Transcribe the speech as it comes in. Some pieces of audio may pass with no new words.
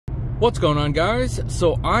What's going on, guys?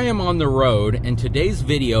 So I am on the road, and today's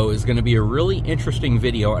video is going to be a really interesting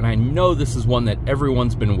video, and I know this is one that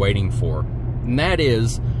everyone's been waiting for. And that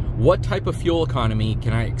is, what type of fuel economy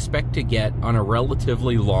can I expect to get on a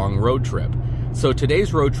relatively long road trip? So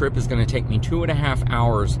today's road trip is going to take me 2.5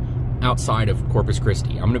 hours outside of Corpus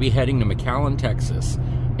Christi. I'm going to be heading to McAllen, Texas,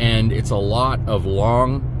 and it's a lot of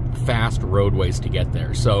long, fast roadways to get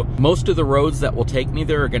there. So most of the roads that will take me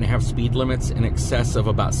there are going to have speed limits in excess of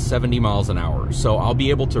about 70 miles an hour. So I'll be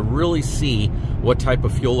able to really see what type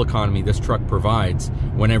of fuel economy this truck provides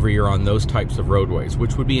whenever you're on those types of roadways,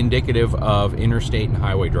 which would be indicative of interstate and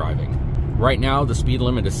highway driving. Right now, the speed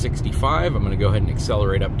limit is 65. I'm going to go ahead and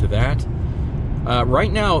accelerate up to that.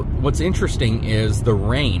 Right now, what's interesting is the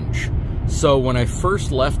range. So when I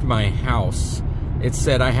first left my house, it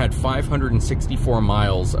said I had 564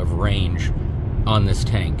 miles of range on this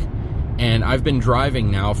tank. And I've been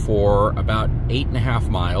driving now for about 8.5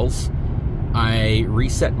 miles. I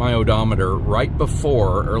reset my odometer right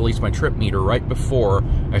before, or at least my trip meter, right before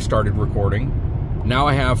I started recording. Now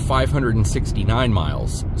I have 569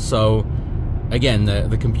 miles. So again,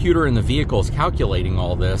 the computer in the vehicle is calculating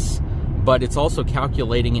all this, but it's also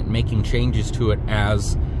calculating it and making changes to it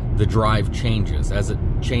as the drive changes, as it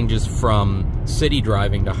changes from city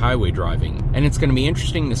driving to highway driving. And it's going to be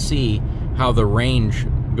interesting to see how the range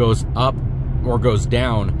goes up or goes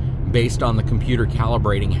down based on the computer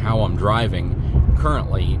calibrating how I'm driving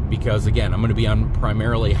currently, because again, I'm going to be on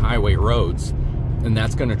primarily highway roads, and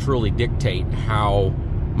that's going to truly dictate how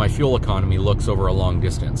my fuel economy looks over a long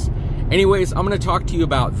distance. Anyways, I'm going to talk to you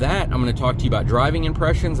about that. I'm going to talk to you about driving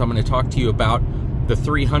impressions. I'm going to talk to you about the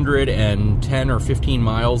 310 or 15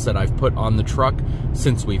 miles that I've put on the truck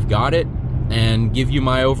since we've got it, and give you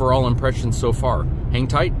my overall impressions so far. Hang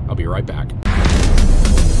tight, I'll be right back.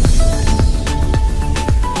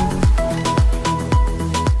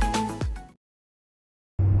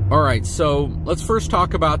 Alright, so let's first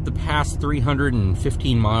talk about the past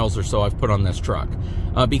 315 miles or so I've put on this truck.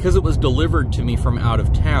 Because it was delivered to me from out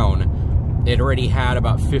of town, it already had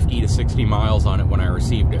about 50 to 60 miles on it when I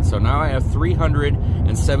received it. So now I have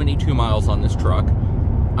 372 miles on this truck.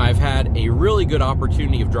 I've had a really good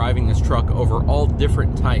opportunity of driving this truck over all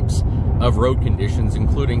different types of road conditions,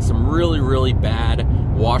 including some really, really bad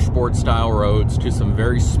washboard style roads to some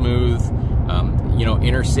very smooth,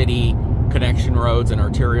 inner city connection roads and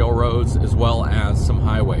arterial roads, as well as some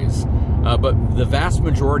highways. But the vast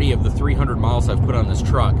majority of the 300 miles I've put on this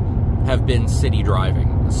truck have been city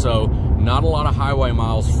driving, so not a lot of highway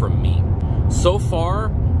miles from me. So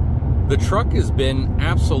far, the truck has been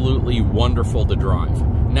absolutely wonderful to drive.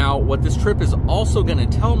 Now, what this trip is also going to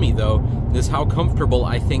tell me, though, is how comfortable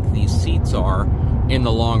I think these seats are in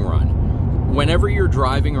the long run. Whenever you're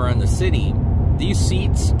driving around the city, these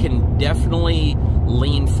seats can definitely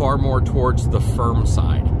lean far more towards the firm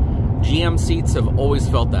side. GM seats have always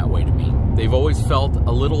felt that way to me. They've always felt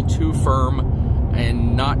a little too firm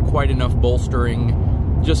and not quite enough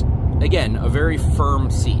bolstering. Just, again, a very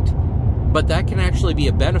firm seat. But that can actually be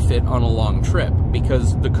a benefit on a long trip,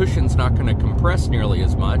 because the cushion's not going to compress nearly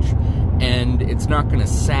as much, and it's not going to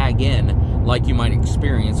sag in like you might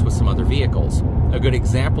experience with some other vehicles. A good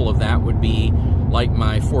example of that would be like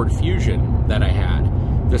my Ford Fusion that I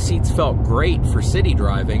had. The seats felt great for city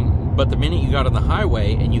driving, but the minute you got on the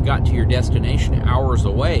highway and you got to your destination hours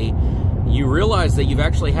away, you realize that you've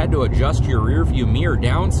actually had to adjust your rear view mirror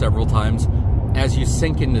down several times as you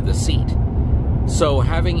sink into the seat. So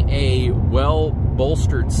having a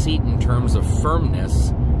well-bolstered seat in terms of firmness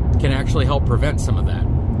can actually help prevent some of that.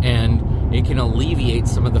 And it can alleviate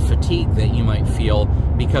some of the fatigue that you might feel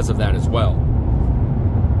because of that as well.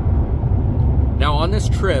 Now on this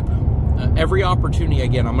trip, every opportunity,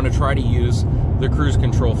 again, I'm going to try to use the cruise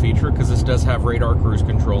control feature, because this does have radar cruise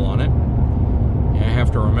control on it. I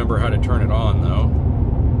have to remember how to turn it on, though.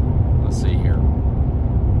 Let's see here.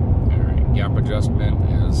 Alright, gap adjustment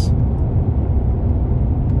is...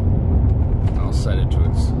 I'll set it to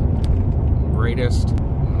its greatest.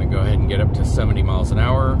 I'm going to go ahead and get up to 70 miles an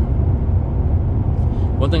hour.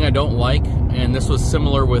 One thing I don't like, and this was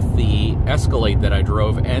similar with the Escalade that I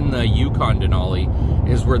drove and the Yukon Denali,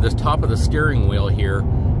 is where the top of the steering wheel here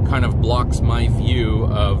kind of blocks my view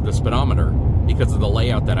of the speedometer because of the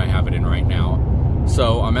layout that I have it in right now.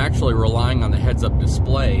 So I'm actually relying on the heads-up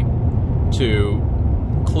display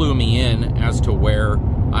to clue me in as to where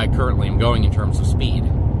I currently am going in terms of speed,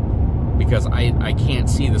 because I can't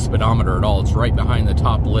see the speedometer at all. It's right behind the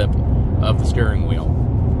top lip of the steering wheel.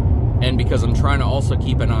 And because I'm trying to also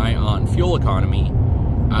keep an eye on fuel economy,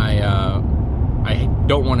 I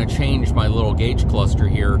don't want to change my little gauge cluster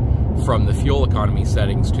here from the fuel economy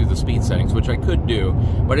settings to the speed settings, which I could do,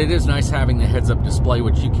 but it is nice having the heads-up display,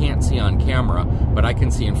 which you can't see on camera, but I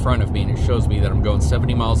can see in front of me, and it shows me that I'm going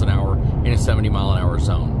 70 miles an hour in a 70-mile-an-hour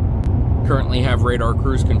zone. Currently have radar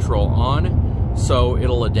cruise control on, so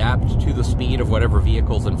it'll adapt to the speed of whatever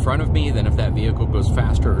vehicle's in front of me. Then if that vehicle goes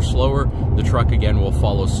faster or slower, the truck again will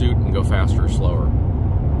follow suit and go faster or slower.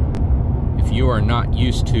 If you are not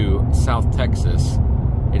used to South Texas,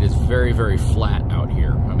 it is very, very flat out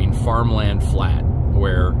here. I mean, farmland flat,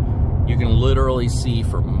 where you can literally see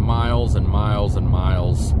for miles and miles and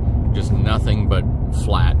miles, just nothing but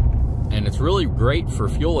flat. And it's really great for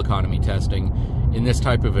fuel economy testing in this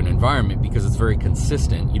type of an environment because it's very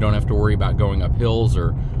consistent. You don't have to worry about going up hills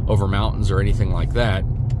or over mountains or anything like that.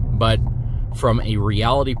 But from a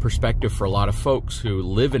reality perspective, for a lot of folks who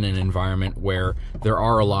live in an environment where there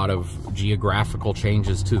are a lot of geographical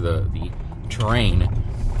changes to the terrain,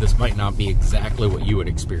 this might not be exactly what you would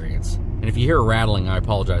experience. And if you hear rattling, I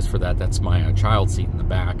apologize for that. That's my child seat in the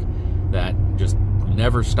back that just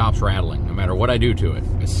never stops rattling, no matter what I do to it.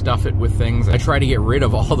 I stuff it with things. I try to get rid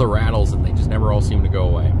of all the rattles, and they just never all seem to go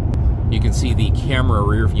away. You can see the camera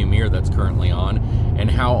rear view mirror that's currently on and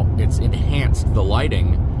how it's enhanced the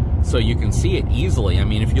lighting so you can see it easily. I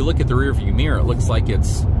mean, if you look at the rear view mirror, it looks like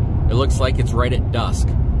it's right at dusk,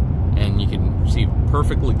 and you can see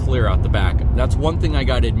perfectly clear out the back. That's one thing I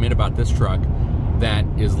gotta admit about this truck that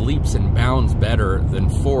is leaps and bounds better than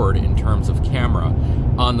Ford in terms of camera.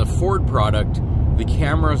 On the Ford product, the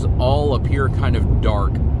cameras all appear kind of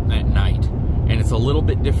dark at night, and it's a little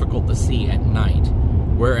bit difficult to see at night.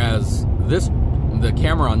 Whereas the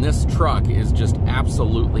camera on this truck is just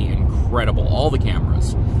absolutely incredible. All the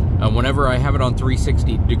cameras. Whenever I have it on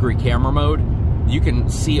 360-degree camera mode, you can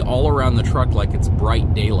see all around the truck like it's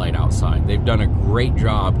bright daylight outside. They've done a great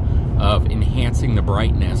job of enhancing the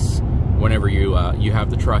brightness whenever you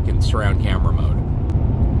have the truck in surround camera mode.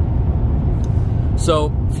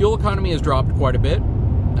 So fuel economy has dropped quite a bit.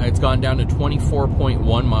 It's gone down to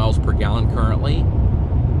 24.1 miles per gallon currently.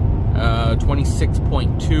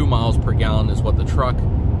 26.2 miles per gallon is what the truck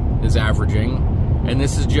is averaging, and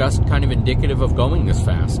this is just kind of indicative of going this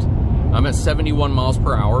fast. I'm at 71 miles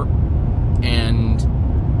per hour, and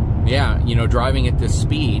yeah, you know, driving at this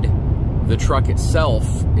speed, the truck itself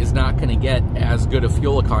is not going to get as good a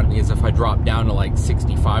fuel economy as if I drop down to like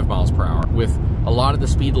 65 miles per hour. With a lot of the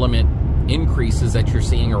speed limit increases that you're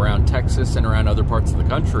seeing around Texas and around other parts of the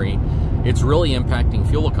country, it's really impacting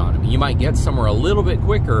fuel economy. You might get somewhere a little bit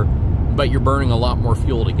quicker, but you're burning a lot more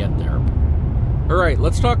fuel to get there. All right,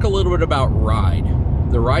 let's talk a little bit about ride.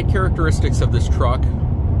 The ride characteristics of this truck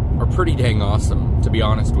are pretty dang awesome, to be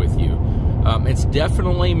honest with you. It's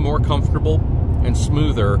definitely more comfortable and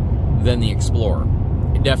smoother than the Explorer.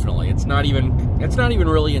 Definitely, it's not even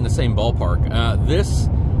really in the same ballpark. This,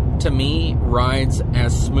 to me, rides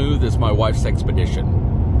as smooth as my wife's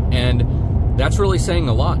Expedition, and that's really saying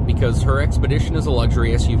a lot because her Expedition is a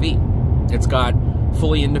luxury SUV. It's got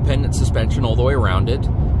fully independent suspension all the way around it,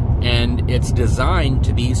 and it's designed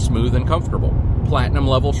to be smooth and comfortable. Platinum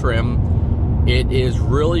level trim. It is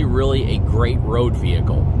really, really a great road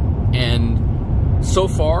vehicle, and so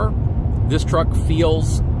far, this truck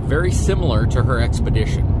feels very similar to her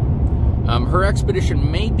Expedition. Her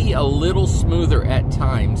Expedition may be a little smoother at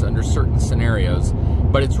times under certain scenarios,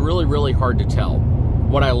 but it's really, really hard to tell.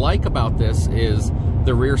 What I like about this is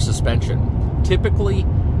the rear suspension. Typically,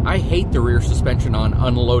 I hate the rear suspension on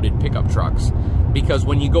unloaded pickup trucks because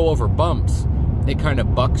when you go over bumps, it kind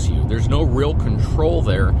of bucks you. There's no real control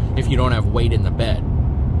there if you don't have weight in the bed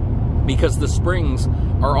because the springs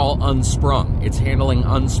are all unsprung. It's handling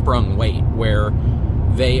unsprung weight where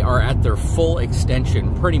they are at their full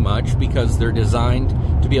extension pretty much because they're designed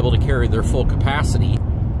to be able to carry their full capacity,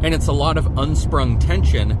 and it's a lot of unsprung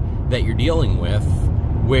tension that you're dealing with,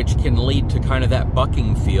 which can lead to kind of that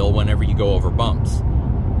bucking feel whenever you go over bumps.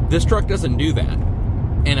 This truck doesn't do that,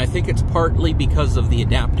 and I think it's partly because of the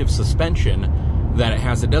adaptive suspension that it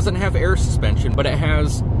has. It doesn't have air suspension, but it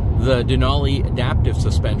has the Denali adaptive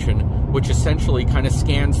suspension, which essentially kind of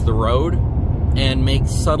scans the road and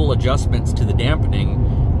makes subtle adjustments to the dampening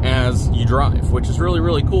as you drive, which is really,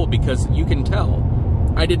 really cool because you can tell.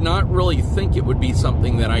 I did not really think it would be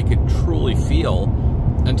something that I could truly feel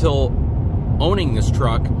until owning this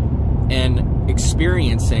truck and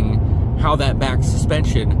experiencing how that back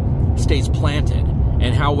suspension stays planted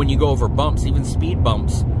and how when you go over bumps, even speed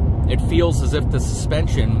bumps, it feels as if the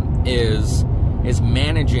suspension is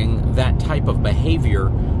managing that type of behavior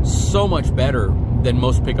so much better than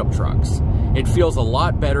most pickup trucks. It feels a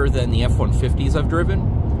lot better than the F-150s I've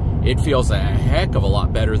driven, it feels a heck of a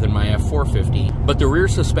lot better than my F450. But the rear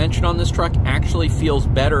suspension on this truck actually feels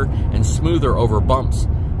better and smoother over bumps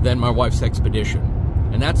than my wife's Expedition.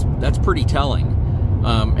 And that's pretty telling.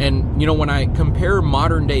 And you know, when I compare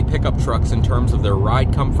modern day pickup trucks in terms of their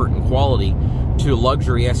ride comfort and quality to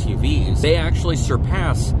luxury SUVs, they actually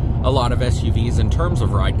surpass a lot of SUVs in terms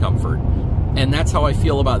of ride comfort. And that's how I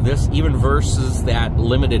feel about this, even versus that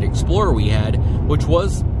Limited Explorer we had, which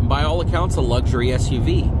was, by all accounts, a luxury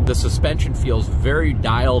SUV. The suspension feels very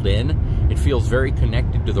dialed in. It feels very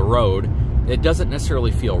connected to the road. It doesn't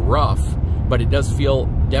necessarily feel rough, but it does feel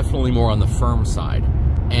definitely more on the firm side.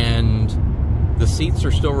 And the seats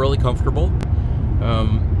are still really comfortable.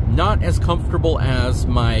 Not as comfortable as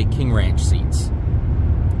my King Ranch seats.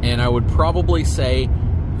 And I would probably say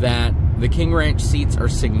that the King Ranch seats are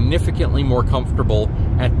significantly more comfortable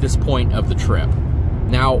at this point of the trip.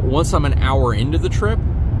 Now, once I'm an hour into the trip,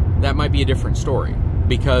 that might be a different story,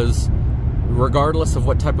 because regardless of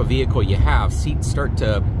what type of vehicle you have, seats start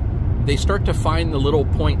to find the little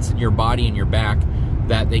points in your body and your back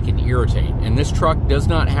that they can irritate. And this truck does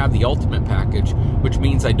not have the Ultimate package, which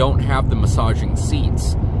means I don't have the massaging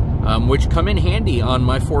seats, which come in handy on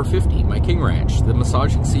my 450, my King Ranch. The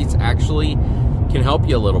massaging seats actually can help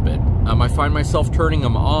you a little bit. I find myself turning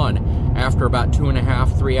them on after about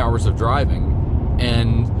 2.5, 3 hours of driving,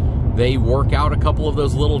 and they work out a couple of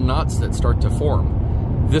those little knots that start to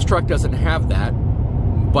form. This truck doesn't have that,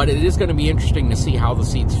 but it is going to be interesting to see how the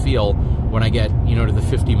seats feel when I get, you know, to the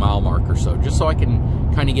 50-mile mark or so, just so I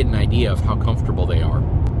can kind of get an idea of how comfortable they are.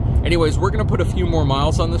 Anyways, we're going to put a few more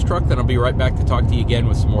miles on this truck, then I'll be right back to talk to you again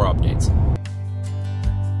with some more updates.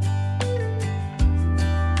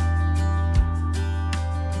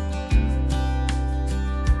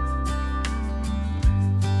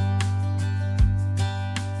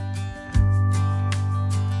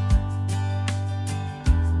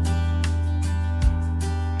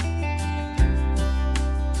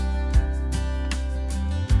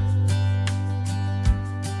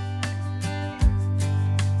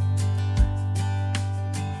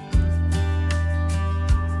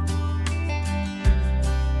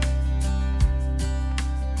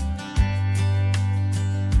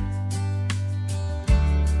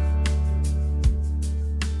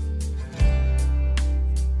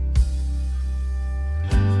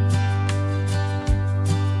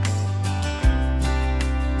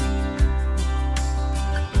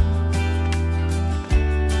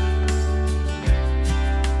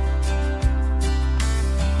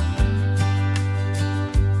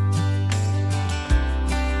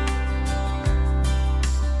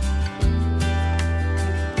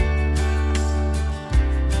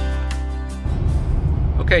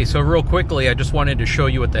 Okay, so real quickly, I just wanted to show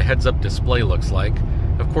you what the heads-up display looks like.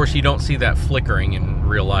 Of course, you don't see that flickering in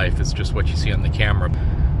real life. It's just what you see on the camera.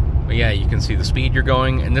 But yeah, you can see the speed you're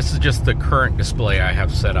going, and this is just the current display I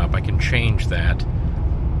have set up. I can change that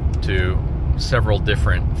to several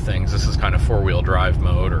different things. This is kind of four-wheel drive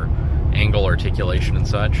mode or angle articulation and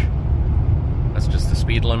such. That's just the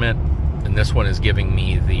speed limit. And this one is giving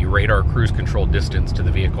me the radar cruise control distance to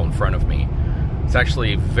the vehicle in front of me. It's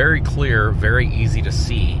actually very clear, very easy to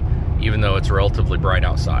see, even though it's relatively bright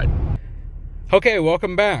outside. Okay,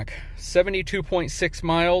 welcome back. 72.6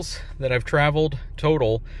 miles that I've traveled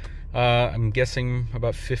total. I'm guessing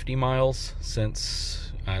about 50 miles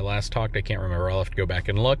since I last talked. I can't remember. I'll have to go back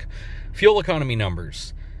and look. Fuel economy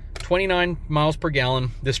numbers. 29 miles per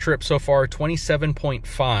gallon. This trip so far,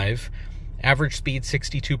 27.5. Average speed,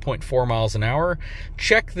 62.4 miles an hour.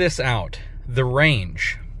 Check this out. The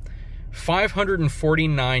range.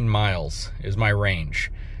 549 miles is my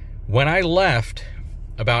range. When I left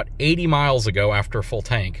about 80 miles ago after a full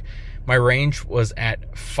tank, my range was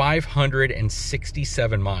at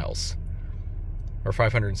 567 miles. Or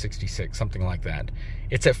 566, something like that.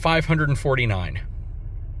 It's at 549.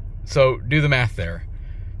 So do the math there.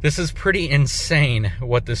 This is pretty insane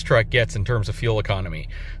what this truck gets in terms of fuel economy.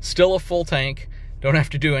 Still a full tank, don't have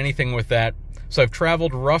to do anything with that. So I've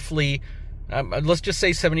traveled roughly, let's just say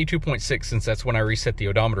 72.6, since that's when I reset the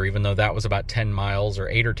odometer, even though that was about 10 miles or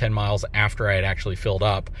 8 or 10 miles after I had actually filled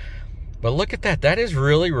up. But look at that. That is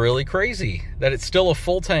really, really crazy that it's still a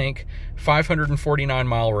full tank, 549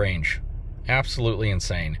 mile range. Absolutely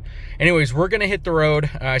insane. Anyways, we're going to hit the road.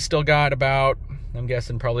 I still got about, I'm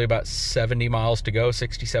guessing probably about 70 miles to go,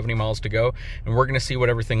 60, 70 miles to go. And we're going to see what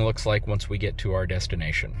everything looks like once we get to our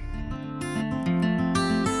destination.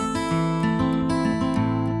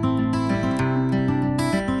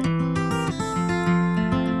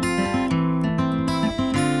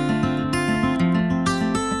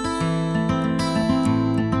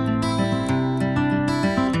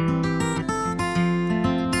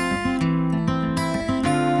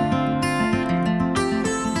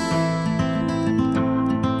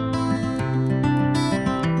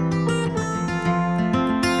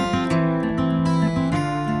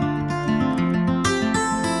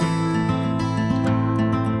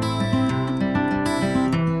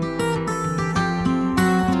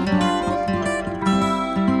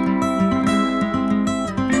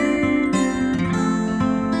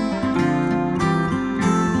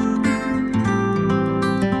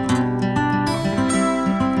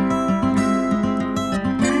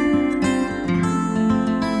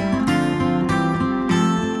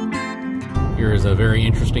 very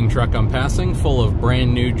interesting truck I'm passing, full of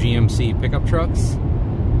brand new GMC pickup trucks.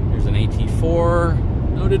 There's an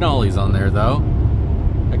AT4. No Denali's on there though.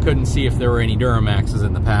 I couldn't see if there were any Duramaxes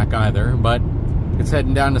in the pack either, but it's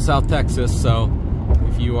heading down to South Texas, so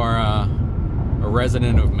if you are a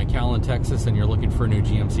resident of McAllen, Texas, and you're looking for a new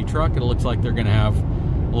GMC truck, it looks like they're going to have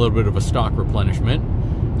a little bit of a stock replenishment.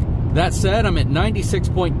 That said, I'm at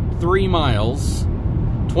 96.3 miles,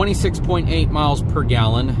 26.8 miles per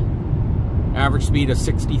gallon, average speed of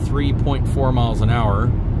 63.4 miles an hour,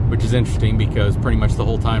 which is interesting because pretty much the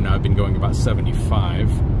whole time now I've been going about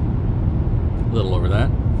 75. A little over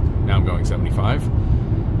that. Now I'm going 75.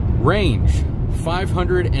 Range,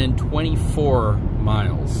 524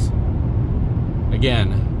 miles.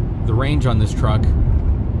 Again, the range on this truck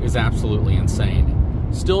is absolutely insane.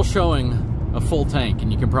 Still showing a full tank,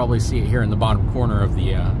 and you can probably see it here in the bottom corner of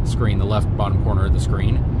the screen, the left bottom corner of the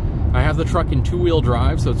screen. I have the truck in two-wheel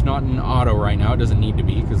drive, so it's not in auto right now. It doesn't need to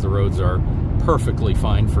be because the roads are perfectly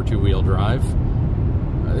fine for two-wheel drive.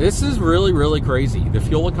 This is really, really crazy. The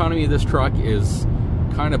fuel economy of this truck is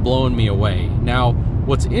kind of blowing me away. Now,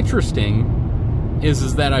 what's interesting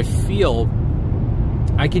is that I feel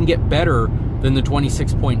I can get better than the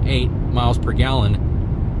 26.8 miles per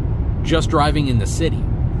gallon just driving in the city,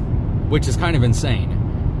 which is kind of insane.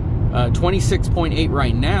 26.8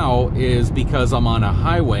 right now is because I'm on a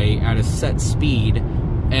highway at a set speed,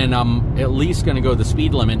 and I'm at least going to go the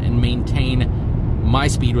speed limit and maintain my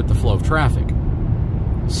speed with the flow of traffic.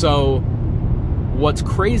 So what's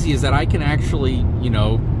crazy is that I can actually, you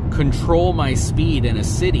know, control my speed in a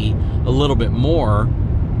city a little bit more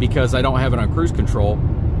because I don't have it on cruise control,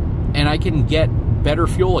 and I can get better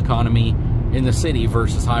fuel economy in the city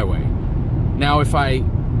versus highway. Now, if I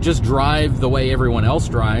just drive the way everyone else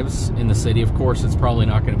drives in the city, of course, it's probably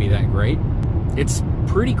not going to be that great. It's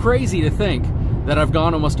pretty crazy to think that I've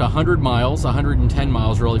gone almost 100 miles, 110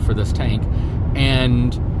 miles really for this tank,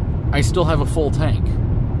 and I still have a full tank.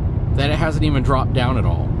 That it hasn't even dropped down at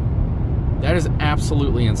all. That is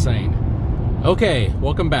absolutely insane. Okay,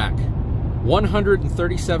 welcome back.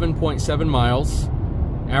 137.7 miles,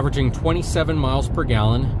 averaging 27 miles per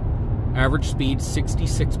gallon, average speed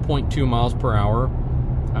 66.2 miles per hour.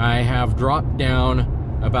 I have dropped down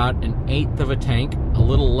about 1/8 of a tank, a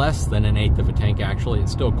little less than 1/8 of a tank actually.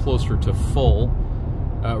 It's still closer to full.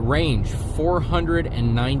 Range,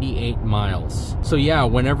 498 miles. So yeah,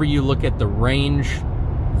 whenever you look at the range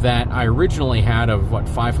that I originally had of, what,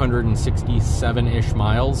 567-ish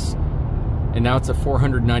miles, and now it's at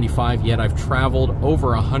 495, yet I've traveled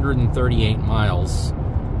over 138 miles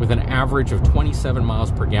with an average of 27 miles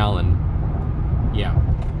per gallon. Yeah,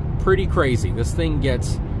 pretty crazy. This thing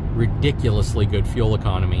gets ridiculously good fuel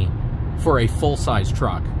economy for a full-size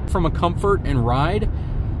truck. From a comfort and ride,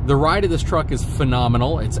 the ride of this truck is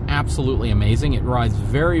phenomenal. It's absolutely amazing. It rides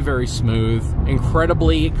very, very smooth,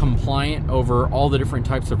 incredibly compliant over all the different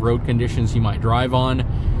types of road conditions you might drive on.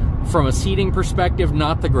 From a seating perspective,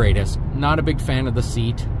 not the greatest. Not a big fan of the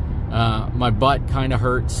seat. My butt kind of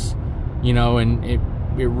hurts, you know, and it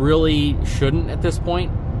really shouldn't at this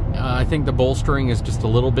point. I think the bolstering is just a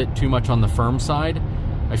little bit too much on the firm side.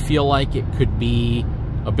 I feel like it could be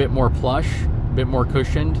a bit more plush, a bit more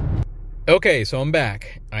cushioned. Okay, so I'm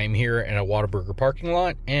back. I'm here in a Whataburger parking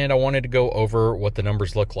lot, and I wanted to go over what the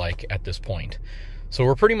numbers look like at this point. So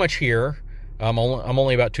we're pretty much here. I'm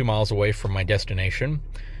only about 2 miles away from my destination.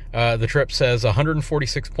 The trip says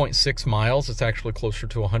 146.6 miles. It's actually closer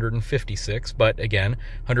to 156, but again,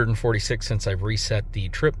 146 since I've reset the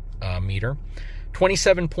trip meter.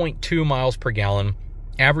 27.2 miles per gallon.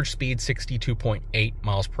 Average speed 62.8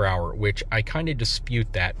 miles per hour, which I kind of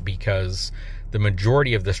dispute that because the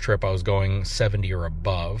majority of this trip I was going 70 or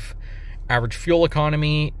above. Average fuel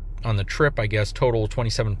economy on the trip, I guess, total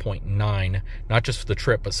 27.9, not just for the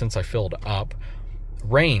trip, but since I filled up.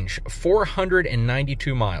 Range,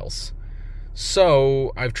 492 miles.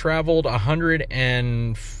 So I've traveled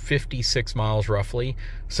 156 miles roughly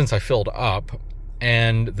since I filled up,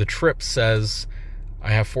 and the trip says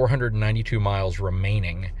I have 492 miles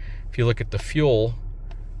remaining. If you look at the fuel,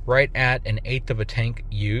 right at 1/8 of a tank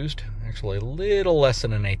used, actually a little less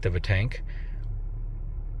than 1/8 of a tank.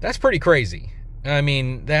 That's pretty crazy. I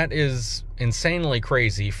mean, that is insanely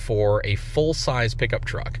crazy for a full-size pickup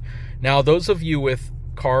truck. Now, those of you with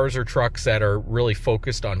cars or trucks that are really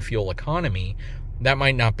focused on fuel economy, that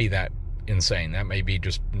might not be that insane. That may be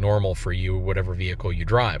just normal for you, whatever vehicle you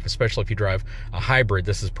drive. Especially if you drive a hybrid,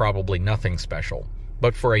 this is probably nothing special.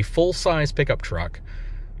 But for a full-size pickup truck,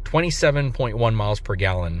 27.1 miles per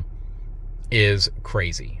gallon is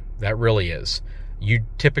crazy. That really is. You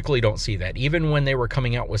typically don't see that. Even when they were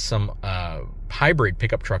coming out with some hybrid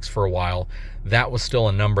pickup trucks for a while, that was still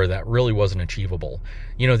a number that really wasn't achievable.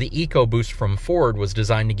 You know, the EcoBoost from Ford was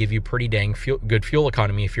designed to give you pretty dang good fuel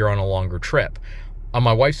economy if you're on a longer trip. On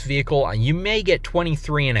my wife's vehicle, you may get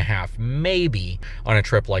 23.5, maybe, on a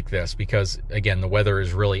trip like this, because, again, the weather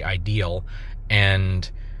is really ideal, and,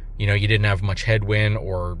 you know, you didn't have much headwind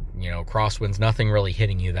or, you know, crosswinds, nothing really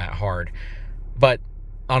hitting you that hard. But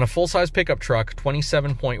on a full-size pickup truck,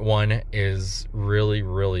 27.1 is really,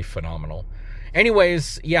 really phenomenal.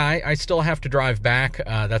 Anyways, yeah, I still have to drive back.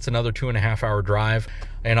 That's another 2.5-hour drive,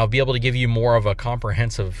 and I'll be able to give you more of a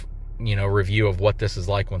comprehensive, you know, review of what this is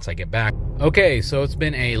like once I get back. Okay, so it's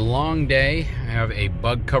been a long day. I have a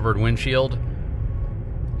bug-covered windshield,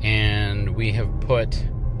 and we have put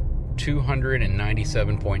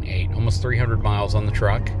 297.8, almost 300 miles on the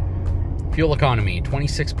truck. Fuel economy,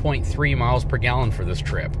 26.3 miles per gallon for this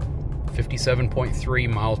trip, 57.3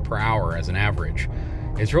 miles per hour as an average.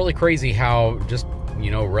 It's really crazy how just, you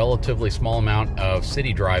know, relatively small amount of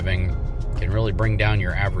city driving can really bring down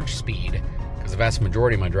your average speed, because the vast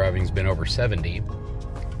majority of my driving has been over 70.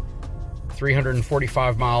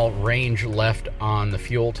 345 mile range left on the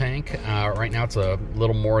fuel tank. Right now it's a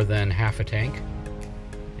little more than half a tank.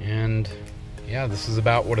 And yeah, this is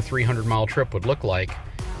about what a 300 mile trip would look like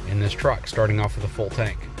in this truck, starting off with a full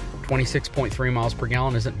tank. 26.3 miles per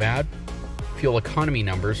gallon isn't bad. Fuel economy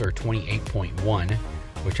numbers are 28.1,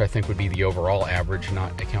 which I think would be the overall average,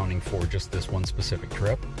 not accounting for just this one specific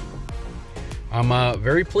trip. I'm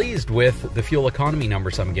very pleased with the fuel economy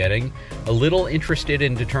numbers I'm getting. A little interested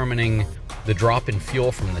in determining the drop in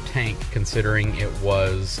fuel from the tank, considering it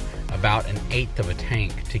was about 1/8 of a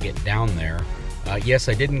tank to get down there. Yes,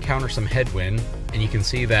 I did encounter some headwind, and you can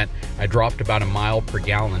see that I dropped about 1 mile per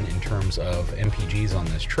gallon in terms of MPGs on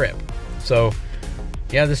this trip. So,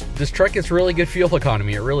 yeah, this truck gets really good fuel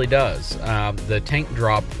economy. It really does. The tank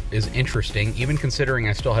drop is interesting, even considering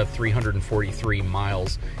I still have 343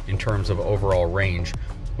 miles in terms of overall range,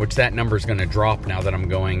 which that number is going to drop now that I'm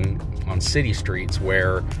going on city streets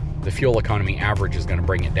where the fuel economy average is going to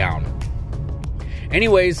bring it down.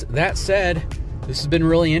 Anyways, that said, this has been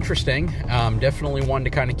really interesting. Definitely wanted to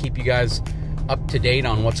kind of keep you guys up to date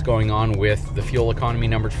on what's going on with the fuel economy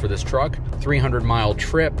numbers for this truck. 300-mile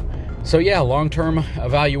trip. So yeah, long-term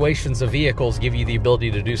evaluations of vehicles give you the ability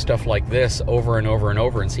to do stuff like this over and over and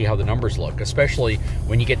over and see how the numbers look, especially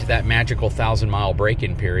when you get to that magical 1,000-mile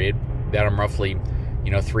break-in period that I'm roughly, you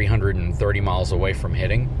know, 330 miles away from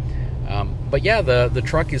hitting. But yeah, the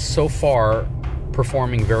truck is so far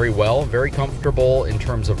performing very well, very comfortable in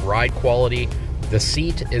terms of ride quality. The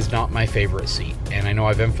seat is not my favorite seat, and I know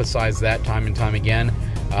I've emphasized that time and time again.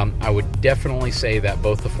 I would definitely say that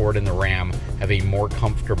both the Ford and the Ram have a more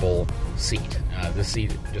comfortable seat. The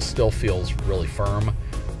seat just still feels really firm.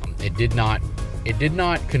 It did not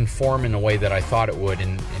conform in a way that I thought it would,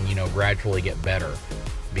 and you know, gradually get better.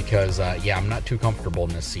 Because yeah, I'm not too comfortable in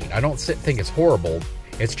this seat. I don't think it's horrible.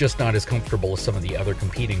 It's just not as comfortable as some of the other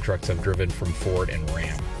competing trucks I've driven from Ford and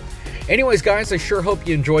Ram. Anyways, guys, I sure hope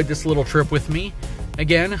you enjoyed this little trip with me.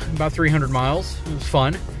 Again, about 300 miles. It was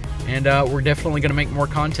fun. And we're definitely going to make more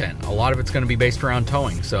content. A lot of it's going to be based around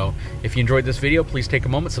towing. So if you enjoyed this video, please take a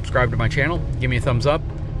moment, subscribe to my channel, give me a thumbs up,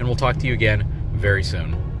 and we'll talk to you again very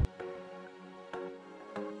soon.